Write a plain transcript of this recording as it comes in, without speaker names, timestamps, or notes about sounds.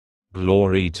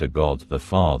Glory to God the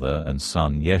Father and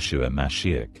Son Yeshua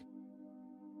Mashiach.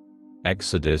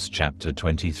 Exodus chapter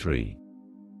 23.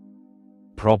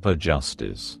 Proper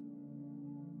justice.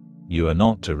 You are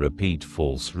not to repeat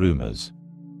false rumors.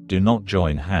 Do not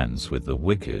join hands with the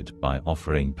wicked by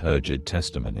offering perjured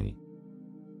testimony.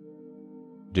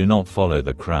 Do not follow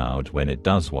the crowd when it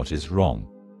does what is wrong,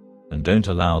 and don't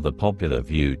allow the popular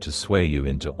view to sway you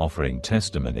into offering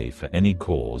testimony for any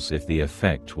cause if the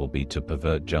effect will be to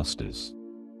pervert justice.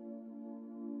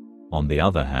 On the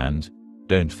other hand,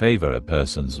 don't favor a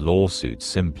person's lawsuit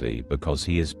simply because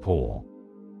he is poor.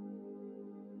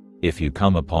 If you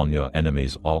come upon your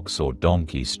enemy's ox or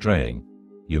donkey straying,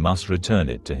 you must return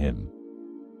it to him.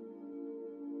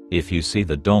 If you see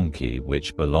the donkey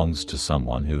which belongs to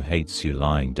someone who hates you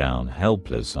lying down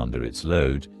helpless under its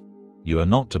load, you are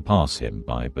not to pass him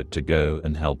by but to go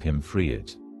and help him free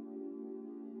it.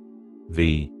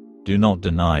 Do not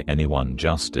deny anyone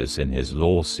justice in his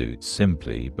lawsuit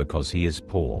simply because he is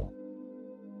poor.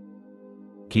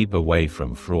 Keep away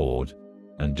from fraud,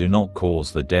 and do not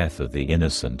cause the death of the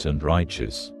innocent and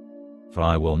righteous, for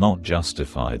I will not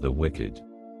justify the wicked.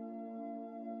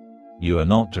 You are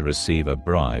not to receive a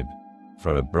bribe,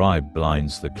 for a bribe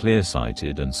blinds the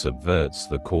clear-sighted and subverts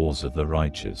the cause of the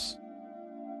righteous.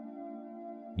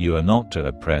 You are not to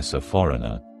oppress a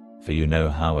foreigner, for you know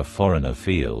how a foreigner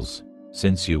feels,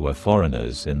 since you were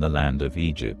foreigners in the land of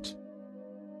Egypt.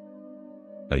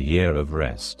 A year of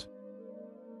rest.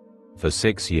 For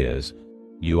 6 years,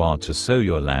 you are to sow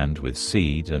your land with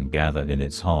seed and gather in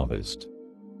its harvest.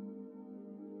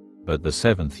 But the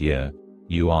 7th year,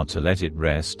 you are to let it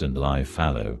rest and lie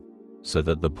fallow, so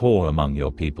that the poor among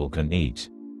your people can eat,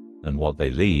 and what they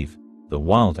leave, the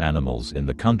wild animals in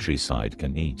the countryside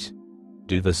can eat.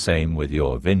 Do the same with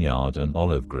your vineyard and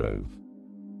olive grove.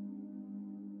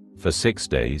 For 6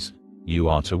 days, you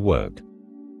are to work,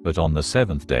 but on the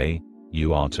 7th day,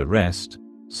 you are to rest,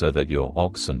 so that your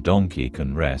ox and donkey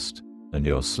can rest, and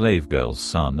your slave girl's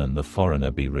son and the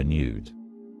foreigner be renewed.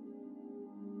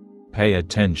 Pay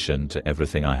attention to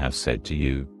everything I have said to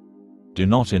you. Do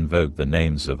not invoke the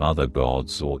names of other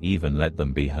gods or even let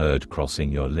them be heard crossing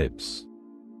your lips.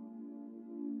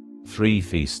 3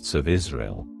 feasts of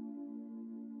Israel.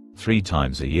 3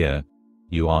 times a year,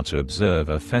 you are to observe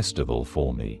a festival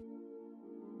for me.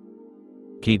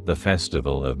 Keep the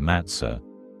festival of Matzah.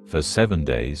 For 7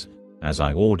 days, as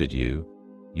I ordered you,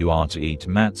 you are to eat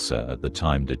matzah at the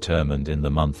time determined in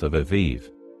the month of Aviv,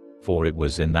 for it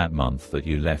was in that month that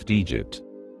you left Egypt.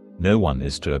 No one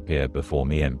is to appear before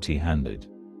me empty-handed.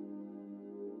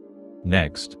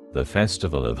 Next, the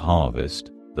festival of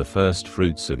harvest, the first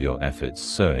fruits of your efforts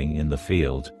sowing in the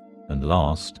field, and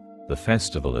last, the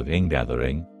festival of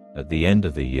ingathering, at the end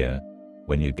of the year,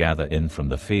 when you gather in from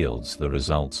the fields the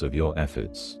results of your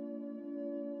efforts.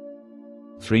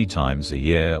 3 times a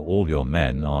year all your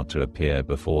men are to appear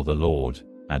before the Lord,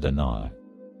 Adonai.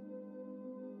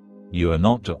 You are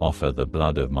not to offer the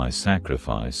blood of my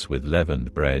sacrifice with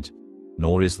leavened bread,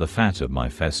 nor is the fat of my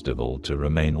festival to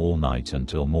remain all night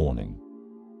until morning.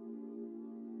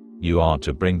 You are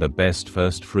to bring the best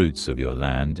first fruits of your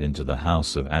land into the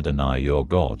house of Adonai your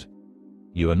God.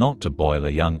 You are not to boil a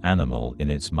young animal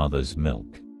in its mother's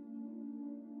milk.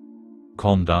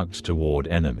 Conduct toward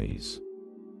enemies.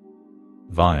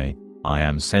 I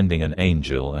am sending an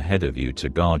angel ahead of you to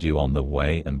guard you on the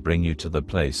way and bring you to the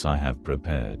place I have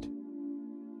prepared.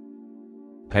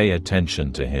 Pay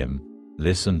attention to him,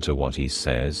 listen to what he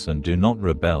says and do not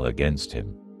rebel against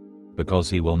him, because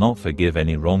he will not forgive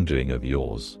any wrongdoing of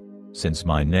yours, since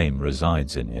my name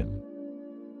resides in him.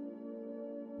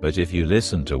 But if you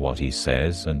listen to what he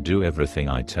says and do everything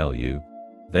I tell you,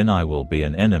 then I will be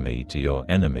an enemy to your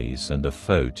enemies and a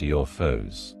foe to your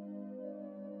foes.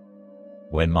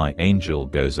 When my angel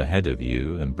goes ahead of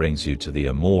you and brings you to the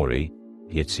Amori,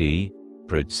 Hitti,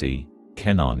 Pritzi,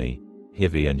 Kenani,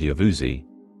 Hivi and Yevuzi,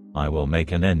 I will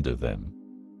make an end of them.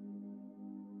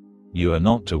 You are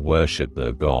not to worship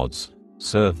their gods,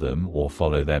 serve them or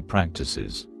follow their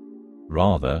practices.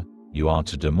 Rather, you are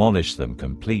to demolish them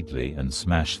completely and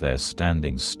smash their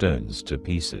standing stones to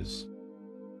pieces.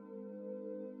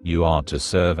 You are to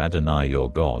serve Adonai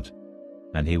your God,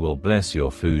 and he will bless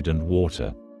your food and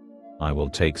water. I will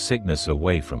take sickness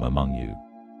away from among you.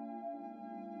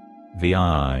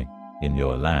 In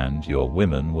your land your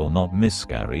women will not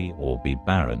miscarry or be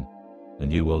barren,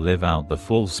 and you will live out the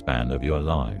full span of your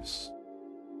lives.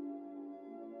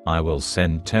 I will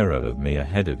send terror of me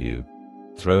ahead of you,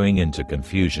 throwing into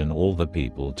confusion all the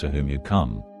people to whom you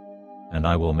come, and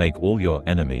I will make all your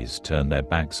enemies turn their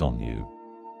backs on you.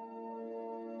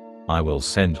 I will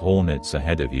send hornets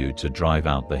ahead of you to drive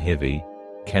out the Hivi,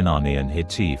 Kenani and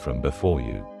Hitti from before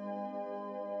you.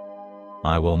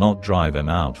 I will not drive them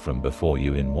out from before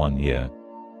you in 1 year,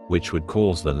 which would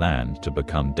cause the land to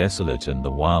become desolate and the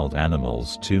wild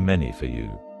animals too many for you.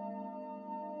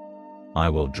 I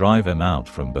will drive them out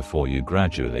from before you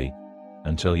gradually,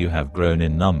 until you have grown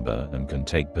in number and can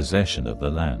take possession of the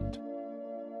land.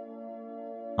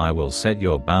 I will set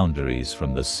your boundaries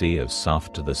from the Sea of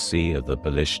Suf to the Sea of the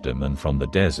Pelishtim, and from the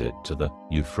desert to the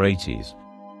Euphrates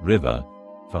River,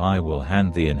 for I will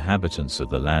hand the inhabitants of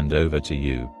the land over to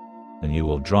you, and you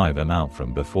will drive them out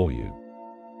from before you.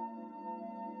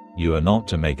 You are not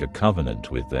to make a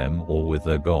covenant with them or with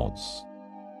their gods.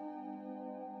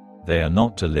 They are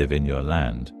not to live in your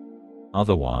land,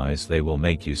 otherwise they will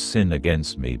make you sin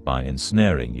against me by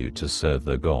ensnaring you to serve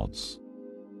their gods.